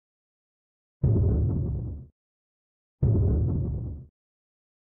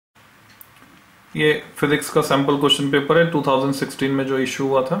ये फिजिक्स का sample question paper है 2016 में जो इशू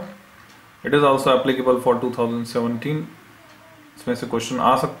हुआ था। It is also applicable for 2017। इसमें से क्वेश्चन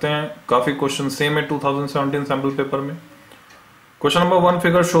आ सकते हैं, काफी क्वेश्चन सेम है 2017 सैंपल पेपर में। Question number 1,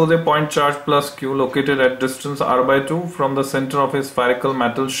 figure shows A point charge plus Q located at distance r/2 from the centre of A spherical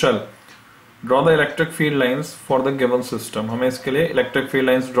metal shell. Draw the electric field lines for the given system. हमें इसके लिए electric field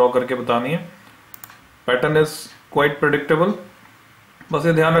lines draw करके बतानी है। Pattern is quite predictable. बस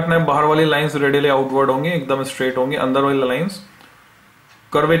ये ध्यान रखना है, बाहर वाली लाइंस रेडियली आउटवर्ड होंगी, एकदम स्ट्रेट होंगी, अंदर वाली लाइंस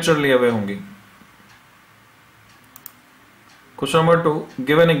कर्वेचर लिए हुए होंगी। Question number 2,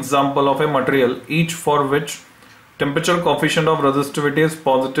 give an example of a material each for which temperature coefficient of resistivity is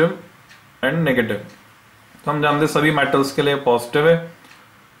positive and negative. तो हम जानते हैं सभी मेटल्स के लिए पॉजिटिव है,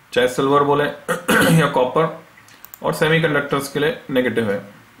 चाहे सिल्वर बोले या कॉपर, और सेमीकंडक्टर्स के लिए नेगेटिव है।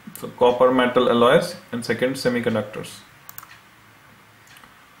 सो copper metal alloys and second semiconductors.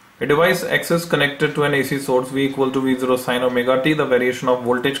 A device X is connected to an AC source V equal to V0 sin omega t. The variation of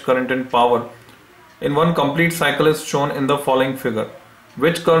voltage, current and power in one complete cycle is shown in the following figure.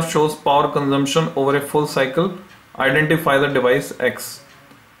 Which curve shows power consumption over a full cycle? Identify the device X.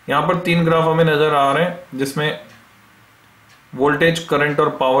 यहाँ पर 3 graph हमें नजर आ रहे हैं जिसमें voltage, current और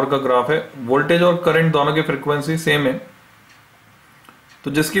power का graph है। वोल्टेज और करंट दोनों की फ्रीक्वेंसी सेम है,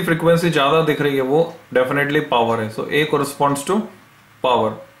 तो जिसकी फ्रीक्वेंसी ज्यादा दिख रही है वो डेफिनेटली पावर है। सो ए कोरिस्पॉन्ड्स टू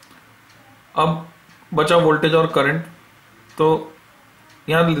पावर। अब बचा वोल्टेज और करंट। तो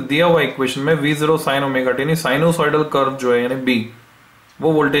यहां दिया हुआ इक्वेशन में V0 साइन ओमेगा टी, यानी साइनोसॉइडल कर्व जो है यानी B,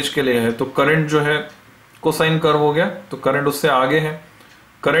 वो वोल्टेज के लिए है। तो करंट जो है कोसाइन कर्व हो गया, तो करंट उससे आगे है।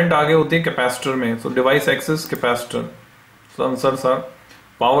 करंट आगे होती है कैपेसिटर में। सो device axis capacitor. So answers are,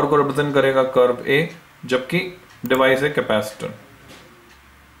 power को रिप्रेजेंट करेगा कर्व A, जबकि डिवाइस है capacitor.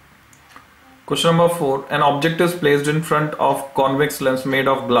 Question number 4, an object is placed in front of convex lens made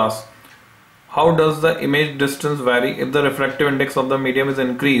of glass. How does the image distance vary if the refractive index of the medium is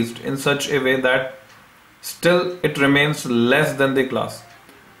increased in such a way that still it remains less than the glass?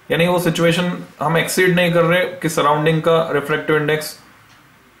 यानी वो situation हम exceed नहीं कर रहे कि surrounding का refractive index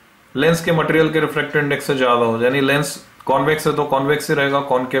lens के material के रिफ्रैक्टिव इंडेक्स से ज्यादा हो, यानी लेंस कॉन्वेक्स है तो कॉन्वेक्स ही रहेगा,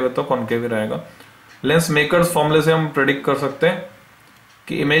 कॉनकेव है तो कॉनकेव ही रहेगा। लेंस मेकर्स फॉर्मूले से हम प्रेडिक्ट कर सकते हैं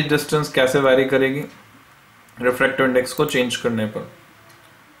कि इमेज डिस्टेंस कैसे वैरी करेगी रिफ्रैक्टिव इंडेक्स को चेंज करने पर।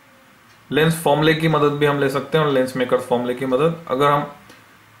 लेंस फॉर्मूले की मदद भी हम ले सकते हैं और लेंस मेकर्स फॉर्मूले की मदद। अगर हम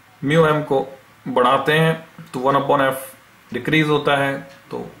म्यू एम को बढ़ाते हैं तो 1/f डिक्रीज होता है,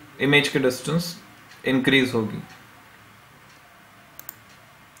 तो इमेज की डिस्टेंस इंक्रीज होगी।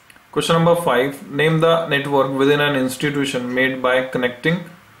 Question number 5, name the network with in an institution made by connecting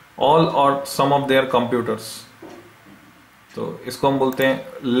all और सम ऑफ देयर कंप्यूटर्स। तो इसको हम बोलते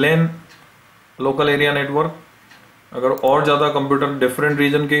हैं लेन, लोकल एरिया नेटवर्क। अगर और ज्यादा कंप्यूटर डिफरेंट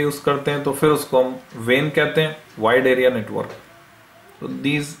रीजन के यूज करते हैं तो फिर उसको हम वेन कहते हैं, वाइड एरिया नेटवर्क। तो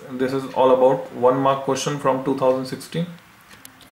this is all about 1 mark question from 2016।